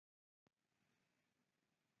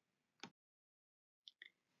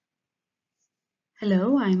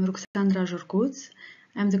Hello, I'm Ruxandra Jurcut.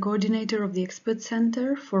 I'm the coordinator of the Expert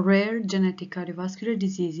Center for Rare Genetic Cardiovascular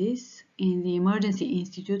Diseases in the Emergency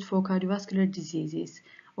Institute for Cardiovascular Diseases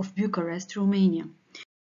of Bucharest, Romania.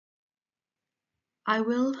 I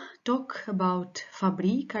will talk about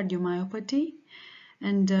Fabry cardiomyopathy,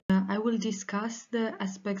 and I will discuss the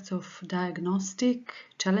aspects of diagnostic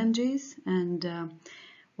challenges and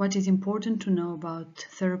what is important to know about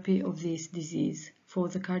therapy of this disease for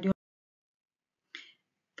the cardiologist.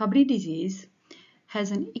 Fabry disease has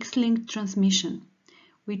an X-linked transmission,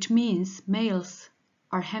 which means males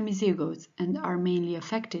are hemizygotes and are mainly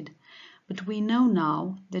affected. But we know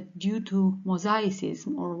now that due to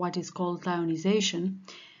mosaicism, or what is called lionization,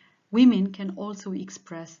 women can also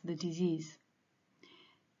express the disease.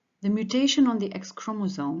 The mutation on the X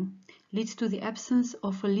chromosome leads to the absence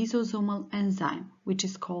of a lysosomal enzyme, which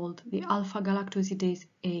is called the alpha-galactosidase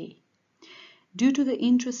A. Due to the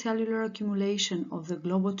intracellular accumulation of the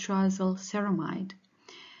globotriazyl ceramide,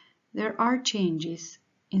 there are changes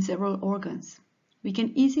in several organs. We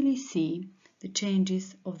can easily see the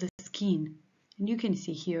changes of the skin, and you can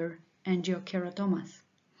see here angiokeratomas.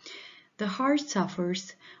 The heart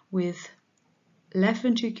suffers with left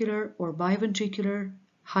ventricular or biventricular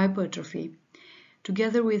hypertrophy,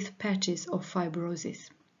 together with patches of fibrosis.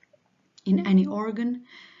 In any organ,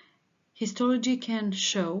 histology can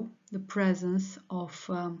show the presence of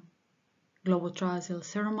globotriazyl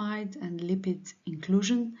ceramide and lipids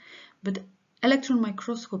inclusion, but electron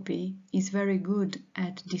microscopy is very good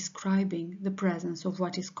at describing the presence of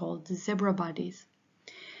what is called the zebra bodies.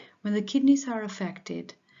 When the kidneys are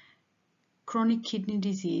affected, chronic kidney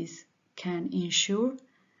disease can ensure,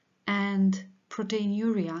 and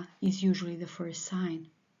proteinuria is usually the first sign.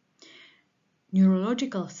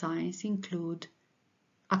 Neurological signs include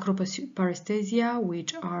acroparesthesia,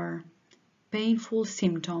 which are painful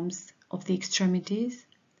symptoms of the extremities,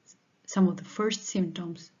 some of the first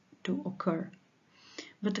symptoms to occur,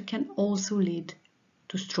 but it can also lead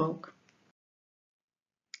to stroke.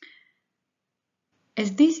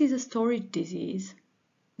 As this is a storage disease,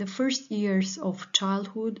 the first years of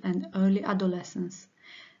childhood and early adolescence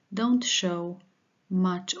don't show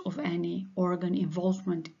much of any organ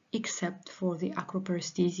involvement except for the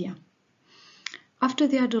acroparesthesia. After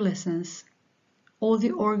the adolescence, all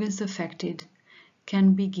the organs affected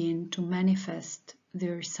can begin to manifest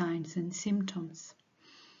their signs and symptoms,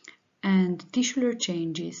 and tisular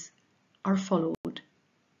changes are followed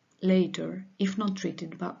later if not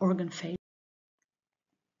treated by organ failure.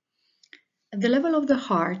 At the level of the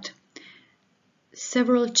heart,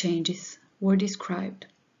 several changes were described.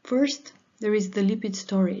 First, there is the lipid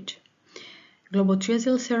storage.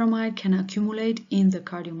 Globotriazyl ceramide can accumulate in the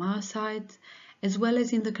cardiomyocytes, as well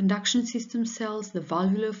as in the conduction system cells, the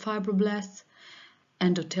valvular fibroblasts,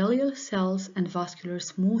 endothelial cells, and vascular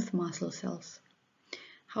smooth muscle cells.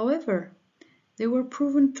 However, they were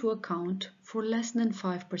proven to account for less than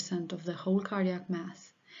 5% of the whole cardiac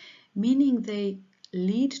mass, meaning they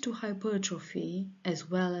lead to hypertrophy as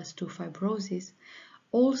well as to fibrosis,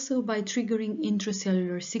 also by triggering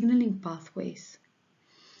intracellular signaling pathways.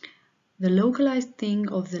 The localized thing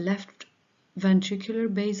of the left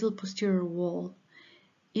ventricular basal posterior wall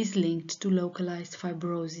is linked to localized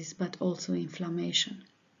fibrosis but also inflammation.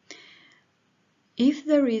 If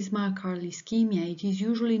there is myocardial ischemia, it is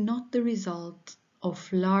usually not the result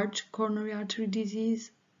of large coronary artery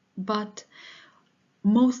disease, but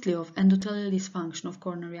mostly of endothelial dysfunction of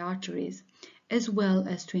coronary arteries, as well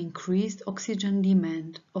as to increased oxygen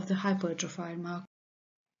demand of the hypertrophied myocardium.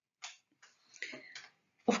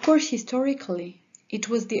 Of course, historically, it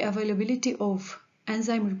was the availability of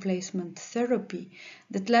enzyme replacement therapy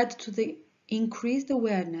that led to the increased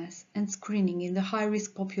awareness and screening in the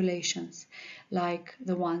high-risk populations, like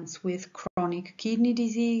the ones with chronic kidney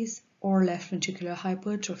disease or left ventricular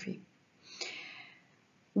hypertrophy.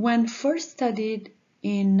 When first studied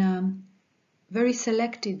in very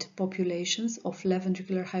selected populations of left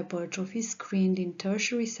ventricular hypertrophy screened in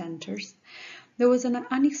tertiary centers, there was an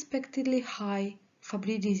unexpectedly high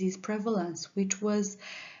Fabry disease prevalence, which was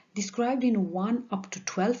described in 1 up to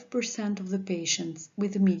 12% of the patients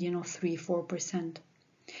with a median of 3–4%.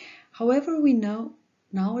 However, we know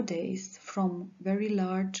nowadays from very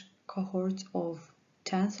large cohorts of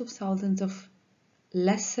tens of thousands of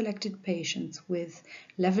less selected patients with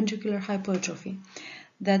left ventricular hypertrophy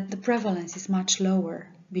that the prevalence is much lower,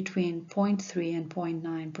 between 0.3 and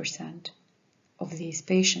 0.9% of these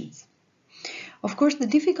patients. Of course, the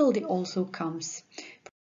difficulty also comes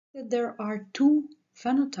that there are two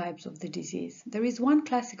phenotypes of the disease. There is one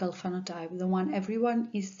classical phenotype, the one everyone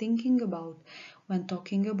is thinking about when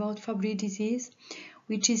talking about Fabry disease,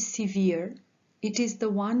 which is severe It is the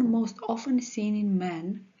one most often seen in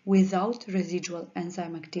men without residual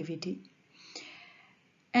enzyme activity,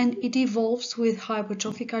 and it evolves with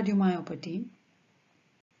hypertrophic cardiomyopathy,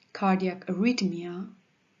 cardiac arrhythmia,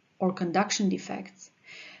 or conduction defects,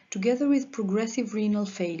 together with progressive renal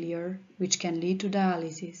failure, which can lead to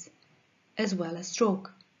dialysis, as well as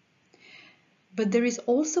stroke. But there is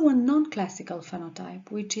also a non-classical phenotype,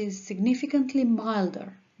 which is significantly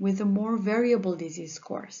milder, with a more variable disease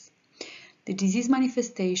course. The disease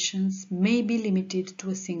manifestations may be limited to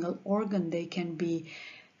a single organ. They can be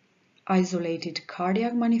isolated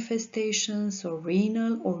cardiac manifestations or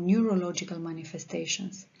renal or neurological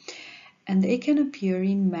manifestations. And they can appear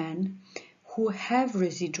in men who have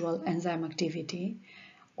residual enzyme activity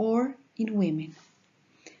or in women.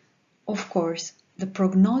 Of course, the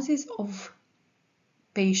prognosis of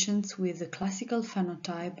patients with the classical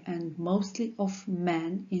phenotype, and mostly of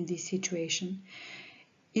men in this situation,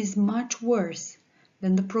 is much worse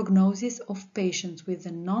than the prognosis of patients with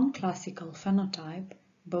a non-classical phenotype,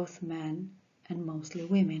 both men and mostly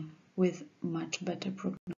women, with much better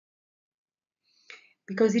prognosis.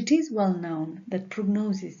 Because it is well known that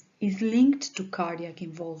prognosis is linked to cardiac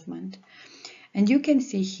involvement. And you can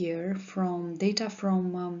see here from data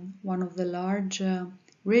from one of the large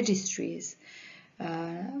registries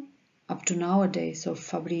up to nowadays of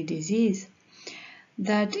Fabry disease,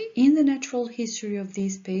 that in the natural history of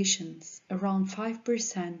these patients, around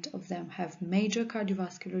 5% of them have major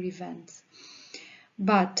cardiovascular events.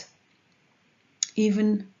 But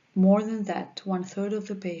even more than that, 1/3 of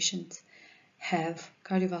the patients have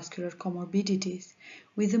cardiovascular comorbidities,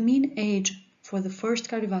 with a mean age for the first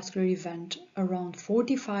cardiovascular event around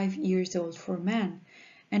 45 years old for men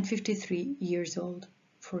and 53 years old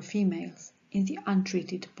for females in the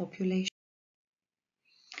untreated population.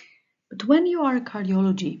 But when you are a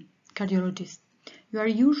cardiologist, you are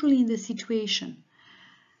usually in the situation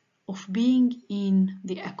of being in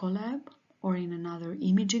the echo lab or in another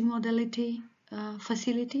imaging modality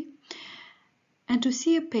facility, and to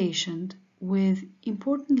see a patient with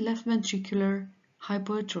important left ventricular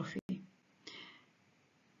hypertrophy.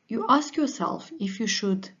 You ask yourself if you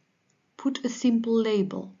should put a simple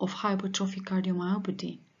label of hypertrophic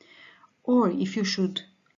cardiomyopathy, or if you should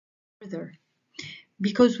further.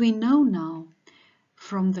 Because we know now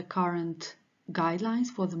from the current guidelines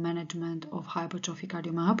for the management of hypertrophic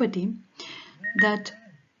cardiomyopathy that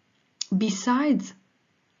besides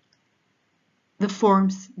the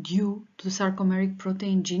forms due to sarcomeric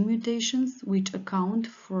protein gene mutations, which account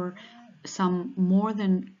for some more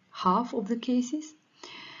than half of the cases,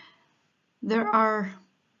 there are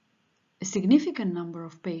a significant number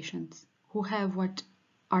of patients who have what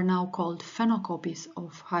are now called phenocopies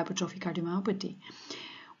of hypertrophic cardiomyopathy,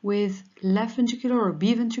 with left ventricular or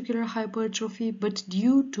biventricular hypertrophy, but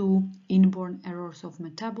due to inborn errors of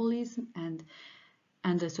metabolism, and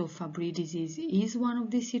so Fabry disease is one of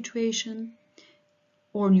these situations,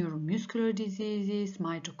 or neuromuscular diseases,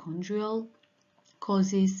 mitochondrial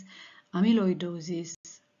causes, amyloidosis,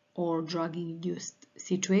 or drug-induced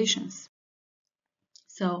situations.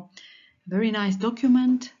 So, very nice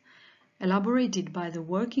document elaborated by the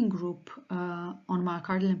working group on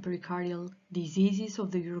myocardial and pericardial diseases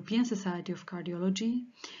of the European Society of Cardiology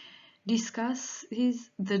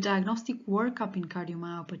discusses the diagnostic workup in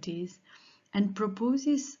cardiomyopathies and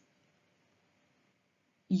proposes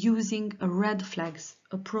using a red flags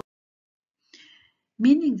approach,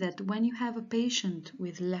 meaning that when you have a patient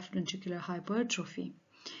with left ventricular hypertrophy,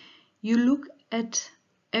 you look at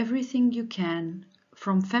everything you can,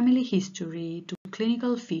 from family history to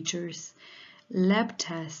clinical features, lab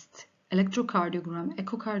tests, electrocardiogram,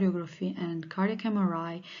 echocardiography, and cardiac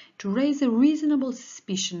MRI to raise a reasonable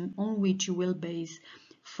suspicion on which you will base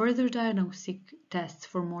further diagnostic tests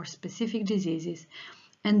for more specific diseases,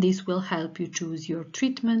 and this will help you choose your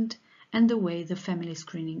treatment and the way the family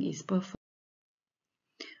screening is performed.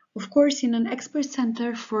 Of course, in an expert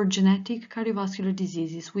center for genetic cardiovascular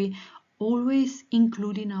diseases, we always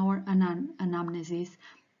include in our anamnesis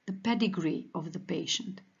the pedigree of the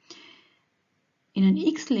patient. In an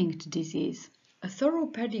X-linked disease, a thorough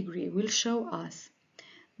pedigree will show us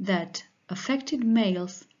that affected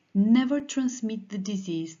males never transmit the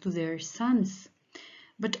disease to their sons,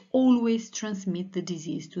 but always transmit the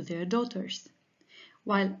disease to their daughters,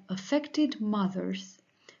 while affected mothers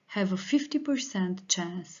have a 50%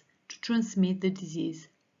 chance to transmit the disease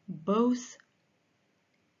both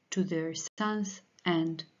to their sons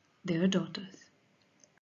and their daughters.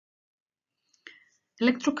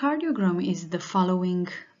 Electrocardiogram is the following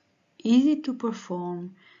easy to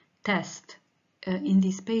perform test in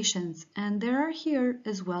these patients, and there are here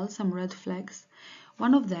as well some red flags.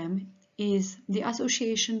 One of them is the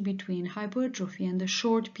association between hypertrophy and the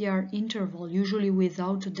short PR interval, usually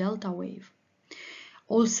without a delta wave.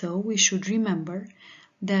 Also, we should remember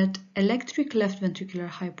that electric left ventricular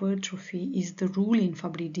hypertrophy is the rule in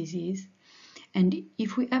Fabry disease, and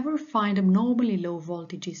if we ever find abnormally low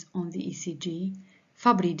voltages on the ECG,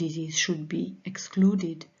 Fabry disease should be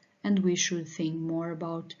excluded, and we should think more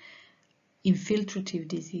about infiltrative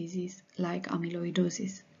diseases like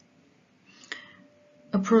amyloidosis.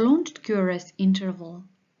 A prolonged QRS interval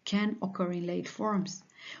can occur in late forms,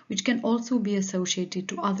 which can also be associated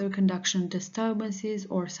to other conduction disturbances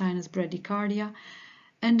or sinus bradycardia,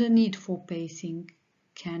 and a need for pacing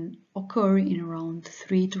can occur in around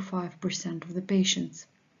 3 to 5% of the patients.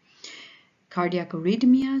 Cardiac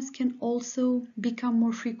arrhythmias can also become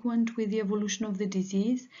more frequent with the evolution of the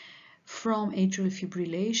disease, from atrial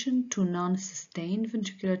fibrillation to non-sustained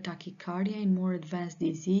ventricular tachycardia in more advanced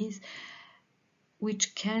disease,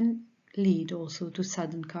 which can lead also to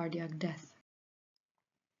sudden cardiac death.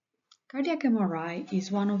 Cardiac MRI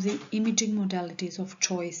is one of the imaging modalities of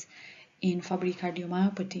choice in Fabry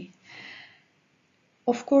cardiomyopathy.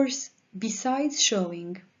 Of course, besides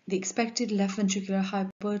showing the expected left ventricular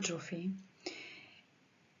hypertrophy,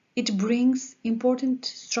 it brings important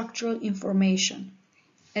structural information,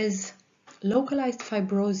 as localized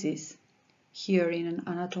fibrosis, here in an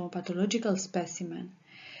anatomopathological specimen,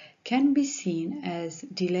 can be seen as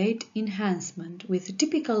delayed enhancement with a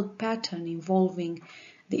typical pattern involving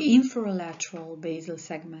the inferolateral basal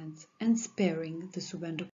segments and sparing the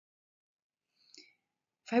subendocardial.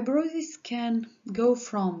 Fibrosis can go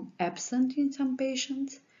from absent in some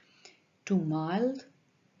patients to mild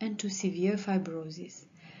and to severe fibrosis.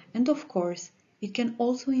 And of course, it can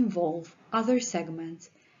also involve other segments,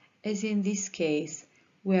 as in this case,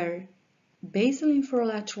 where basal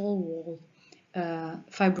inferolateral wall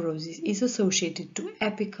fibrosis is associated to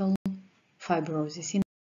apical fibrosis in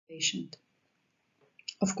the patient.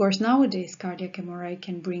 Of course, nowadays, cardiac MRI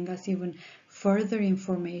can bring us even further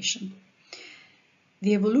information.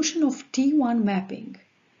 The evolution of T1 mapping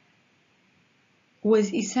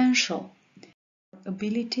was essential for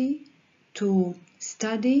ability to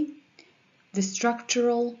study the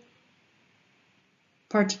structural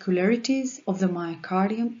particularities of the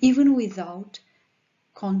myocardium even without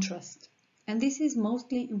contrast. And this is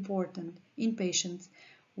mostly important in patients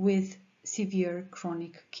with severe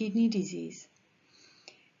chronic kidney disease.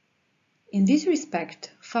 In this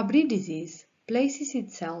respect, Fabry disease places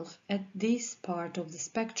itself at this part of the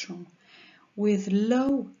spectrum with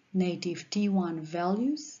low native T1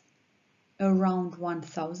 values, around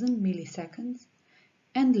 1000 milliseconds,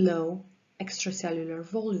 and low extracellular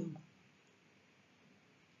volume.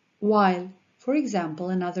 While, for example,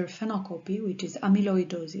 another phenocopy, which is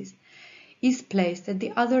amyloidosis, is placed at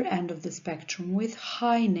the other end of the spectrum with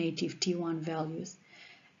high native T1 values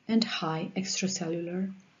and high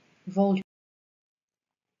extracellular volume.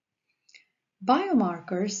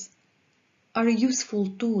 Biomarkers are a useful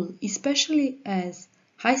tool, especially as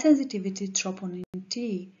high-sensitivity troponin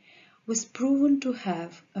T was proven to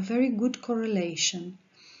have a very good correlation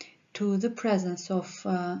to the presence of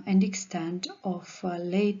and extent of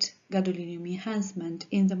late gadolinium enhancement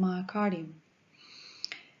in the myocardium.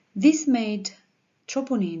 This made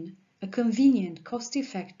troponin a convenient,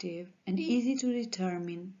 cost-effective, and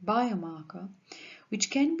easy-to-determine biomarker,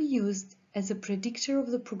 which can be used as a predictor of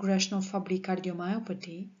the progression of Fabry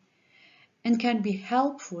cardiomyopathy and can be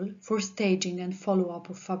helpful for staging and follow-up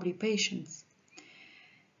of Fabry patients.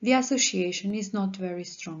 The association is not very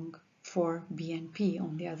strong for BNP,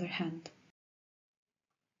 on the other hand.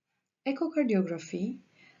 Echocardiography,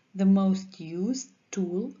 the most used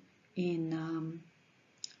tool in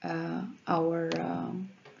our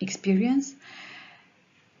experience,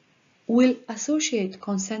 will associate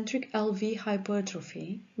concentric LV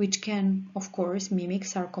hypertrophy, which can, of course, mimic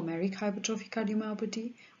sarcomeric hypertrophic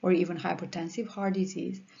cardiomyopathy or even hypertensive heart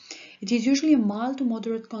disease. It is usually a mild to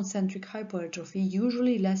moderate concentric hypertrophy,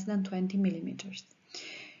 usually less than 20 millimeters.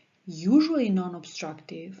 Usually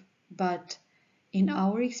non-obstructive, but in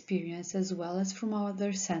our experience, as well as from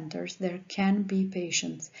other centers, there can be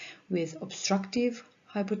patients with obstructive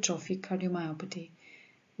hypertrophic cardiomyopathy,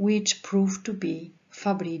 which prove to be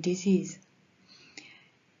Fabry disease.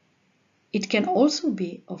 It can also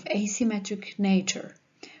be of asymmetric nature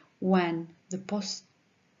when the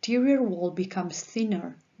posterior wall becomes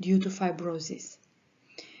thinner due to fibrosis.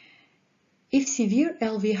 If severe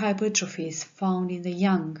LV hypertrophy is found in the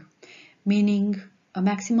young, meaning a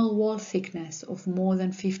maximal wall thickness of more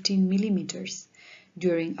than 15 millimeters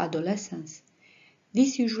during adolescence,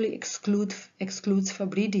 this usually excludes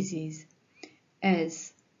Fabry disease.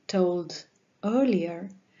 As told earlier,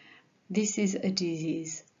 This is a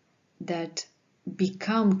disease that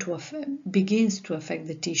begins to affect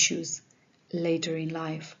the tissues later in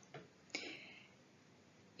life.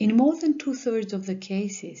 In more than 2/3 of the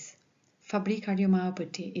cases, Fabry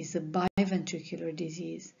cardiomyopathy is a biventricular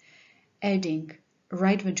disease, adding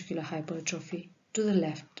right ventricular hypertrophy to the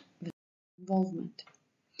left involvement.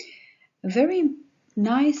 A very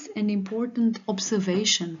nice and important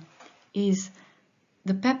observation is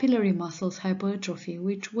the papillary muscles hypertrophy,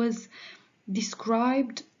 which was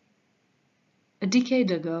described a decade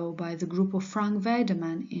ago by the group of Frank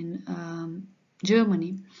Weidemann in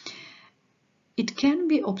Germany. It can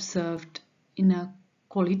be observed in a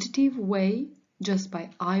qualitative way just by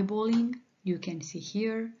eyeballing. You can see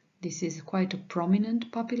here, this is quite a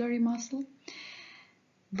prominent papillary muscle.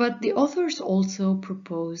 But the authors also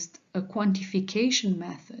proposed a quantification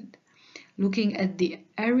method, looking at the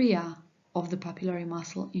area of the papillary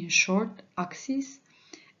muscle in short axis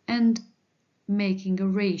and making a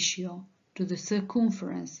ratio to the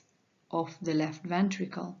circumference of the left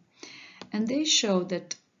ventricle. And they show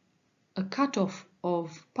that a cutoff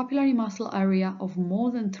of papillary muscle area of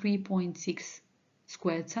more than 3.6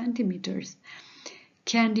 square centimeters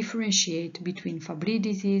can differentiate between Fabry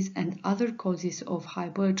disease and other causes of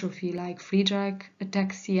hypertrophy like Friedreich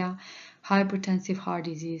ataxia, hypertensive heart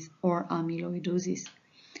disease, or amyloidosis,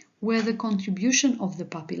 where the contribution of the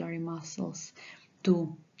papillary muscles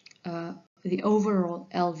to the overall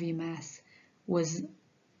LV mass was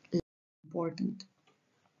important.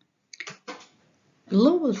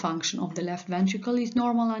 Global function of the left ventricle is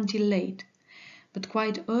normal until late, but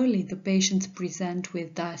quite early the patients present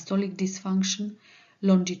with diastolic dysfunction,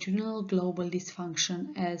 longitudinal global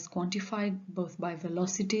dysfunction as quantified both by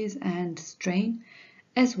velocities and strain,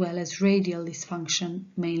 as well as radial dysfunction,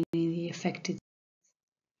 mainly in the affected.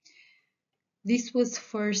 This was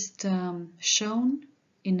first shown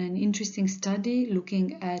in an interesting study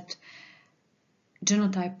looking at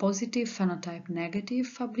genotype positive, phenotype negative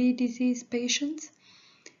Fabry disease patients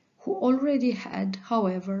who already had,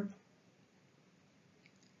 however,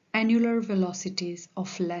 annular velocities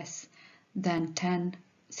of less than 10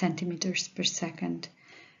 centimeters per second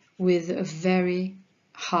with a very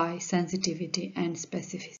high sensitivity and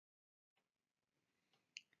specificity.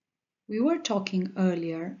 We were talking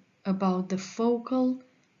earlier about the focal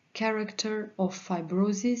character of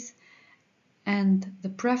fibrosis and the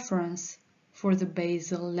preference for the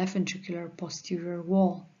basal left ventricular posterior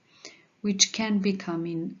wall, which can become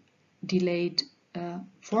in delayed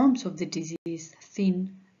forms of the disease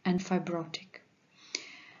thin and fibrotic.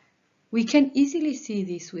 We can easily see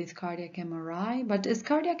this with cardiac MRI, but as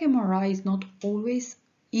cardiac MRI is not always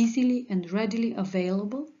easily and readily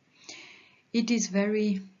available, it is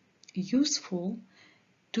very useful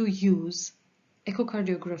to use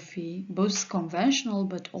echocardiography, both conventional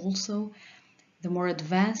but also the more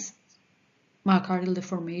advanced myocardial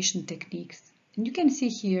deformation techniques. And you can see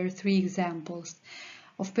here 3 examples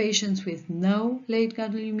of patients with no late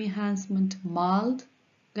gadolinium enhancement, mild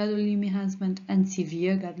gadolinium enhancement, and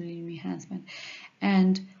severe gadolinium enhancement.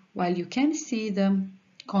 And while you can see the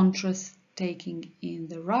contrast taking in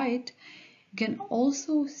the right, you can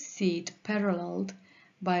also see it paralleled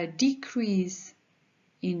by a decrease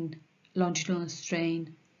in longitudinal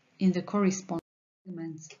strain in the corresponding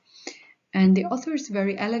segments. And the authors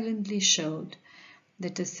very elegantly showed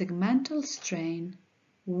that a segmental strain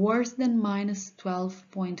worse than minus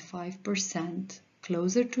 12.5%,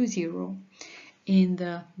 closer to 0, in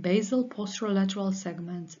the basal posterolateral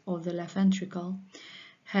segments of the left ventricle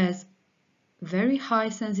has very high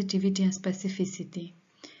sensitivity and specificity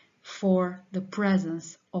for the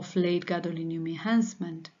presence of late gadolinium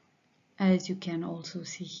enhancement, as you can also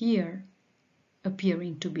see here,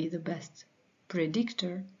 appearing to be the best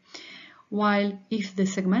predictor, while if the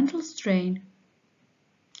segmental strain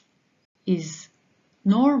is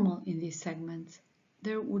normal in these segments,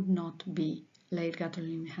 there would not be late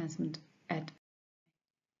gadolinium enhancement at all.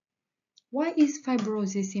 Why is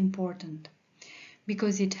fibrosis important?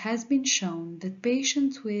 Because it has been shown that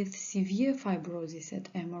patients with severe fibrosis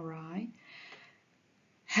at MRI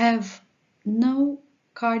have no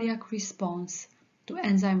cardiac response to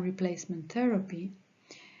enzyme replacement therapy,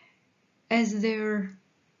 as their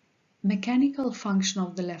mechanical function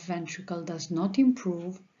of the left ventricle does not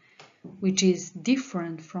improve, which is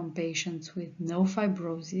different from patients with no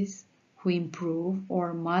fibrosis who improve,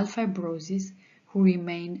 or mild fibrosis who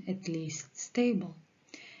remain at least stable.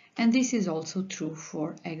 And this is also true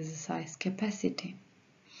for exercise capacity.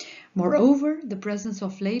 Moreover, the presence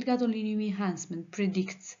of late gadolinium enhancement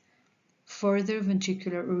predicts further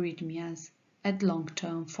ventricular arrhythmias at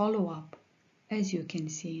long-term follow-up, as you can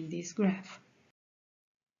see in this graph.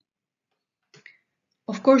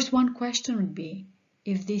 Of course, one question would be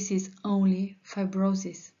if this is only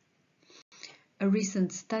fibrosis. A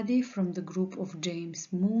recent study from the group of James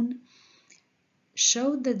Moon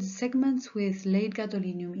showed that the segments with late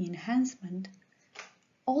gadolinium enhancement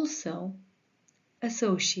also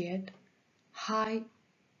associate high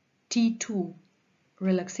T2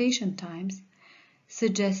 relaxation times,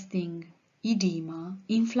 suggesting edema,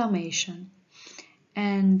 inflammation,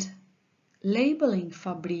 and labeling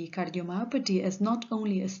Fabry cardiomyopathy as not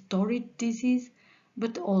only a storage disease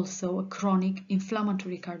but also a chronic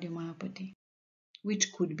inflammatory cardiomyopathy,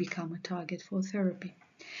 which could become a target for therapy.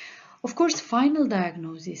 Of course, final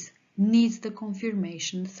diagnosis needs the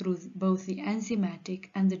confirmation through both the enzymatic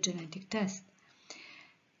and the genetic test.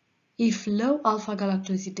 If low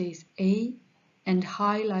alpha-galactosidase A and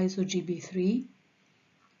high lyso-Gb3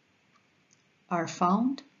 are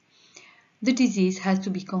found, the disease has to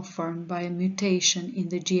be confirmed by a mutation in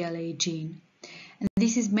the GLA gene. And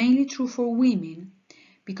this is mainly true for women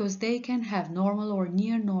because they can have normal or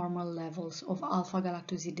near normal levels of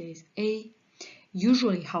alpha-galactosidase A,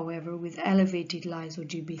 usually, however, with elevated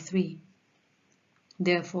lyso-Gb3.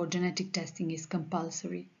 Therefore, genetic testing is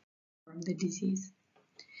compulsory from the disease.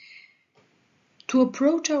 To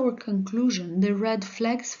approach our conclusion, the red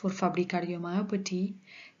flags for Fabry cardiomyopathy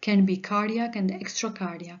can be cardiac and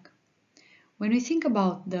extracardiac. When we think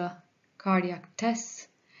about the cardiac tests,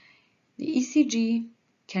 the ECG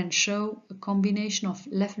can show a combination of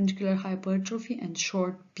left ventricular hypertrophy and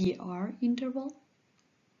short PR interval.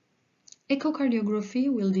 Echocardiography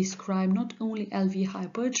will describe not only LV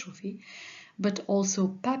hypertrophy, but also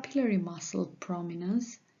papillary muscle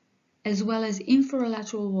prominence, as well as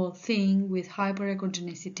inferolateral wall thinning with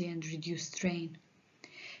hyperechogenicity and reduced strain.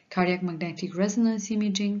 Cardiac magnetic resonance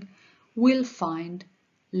imaging will find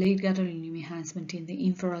late gadolinium enhancement in the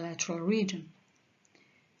inferolateral region.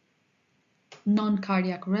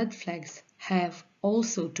 Non-cardiac red flags have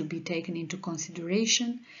also to be taken into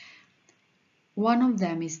consideration. One of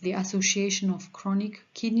them is the association of chronic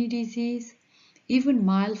kidney disease, even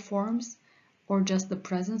mild forms, or just the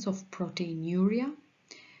presence of proteinuria,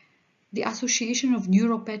 the association of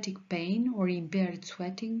neuropathic pain or impaired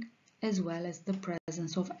sweating, as well as the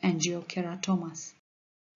presence of angiokeratomas.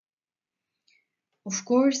 Of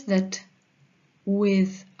course, that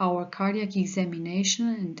with our cardiac examination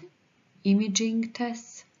and imaging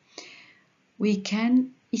tests, we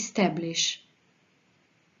can establish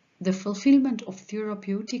the fulfillment of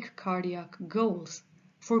therapeutic cardiac goals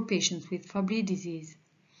for patients with Fabry disease,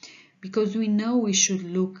 because we know we should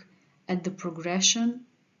look at the progression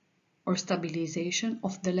or stabilization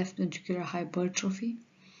of the left ventricular hypertrophy,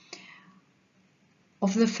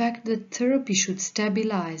 of the fact that therapy should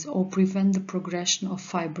stabilize or prevent the progression of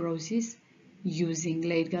fibrosis using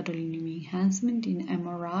late gadolinium enhancement in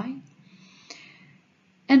MRI,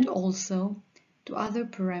 and also to other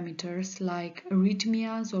parameters like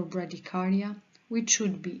arrhythmias or bradycardia, which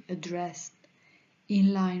should be addressed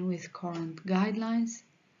in line with current guidelines,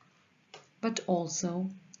 but also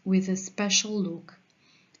with a special look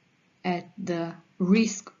at the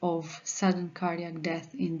risk of sudden cardiac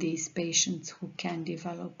death in these patients who can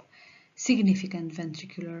develop significant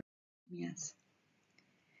ventricular arrhythmias.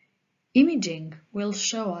 Imaging will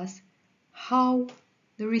show us how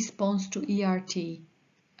the response to ERT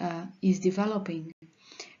is developing.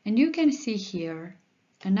 And you can see here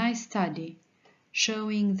a nice study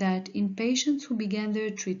showing that in patients who began their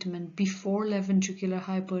treatment before left ventricular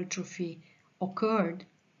hypertrophy occurred,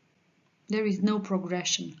 there is no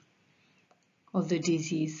progression of the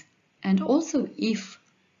disease. And also if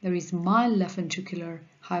there is mild left ventricular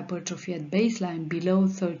hypertrophy at baseline below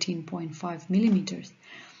 13.5 millimeters,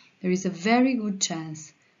 there is a very good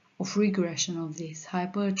chance of regression of this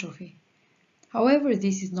hypertrophy. However,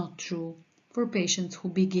 this is not true for patients who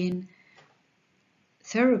begin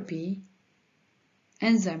therapy,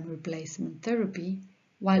 enzyme replacement therapy,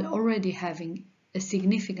 while already having a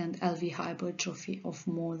significant LV hypertrophy of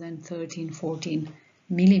more than 13-14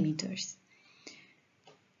 millimeters.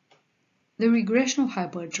 The regression of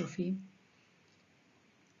hypertrophy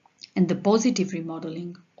and the positive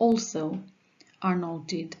remodeling also are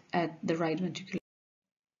noted at the right ventricular.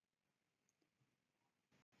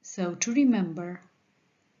 So to remember,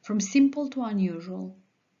 from simple to unusual,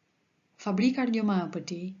 Fabry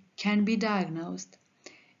cardiomyopathy can be diagnosed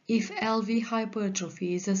if LV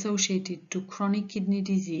hypertrophy is associated to chronic kidney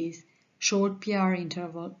disease, short PR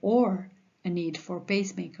interval, or a need for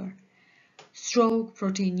pacemaker, stroke,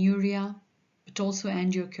 proteinuria, but also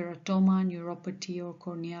angiokeratoma, neuropathy, or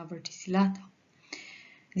cornea verticillata.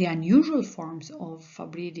 The unusual forms of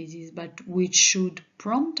Fabry disease, but which should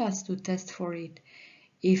prompt us to test for it,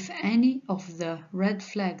 If any of the red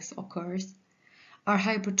flags occurs, are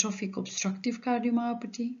hypertrophic obstructive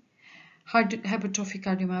cardiomyopathy, hypertrophic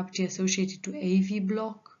cardiomyopathy associated to AV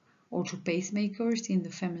block or to pacemakers in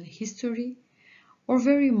the family history, or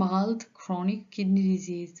very mild chronic kidney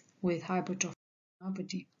disease with hypertrophic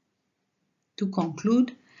cardiomyopathy. To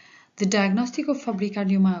conclude, the diagnostic of Fabry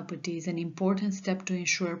cardiomyopathy is an important step to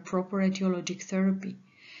ensure proper etiologic therapy.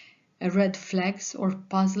 A red flags or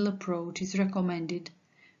puzzle approach is recommended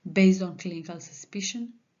based on clinical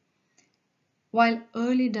suspicion, while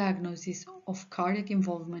early diagnosis of cardiac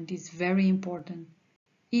involvement is very important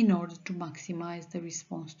in order to maximize the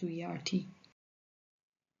response to ERT.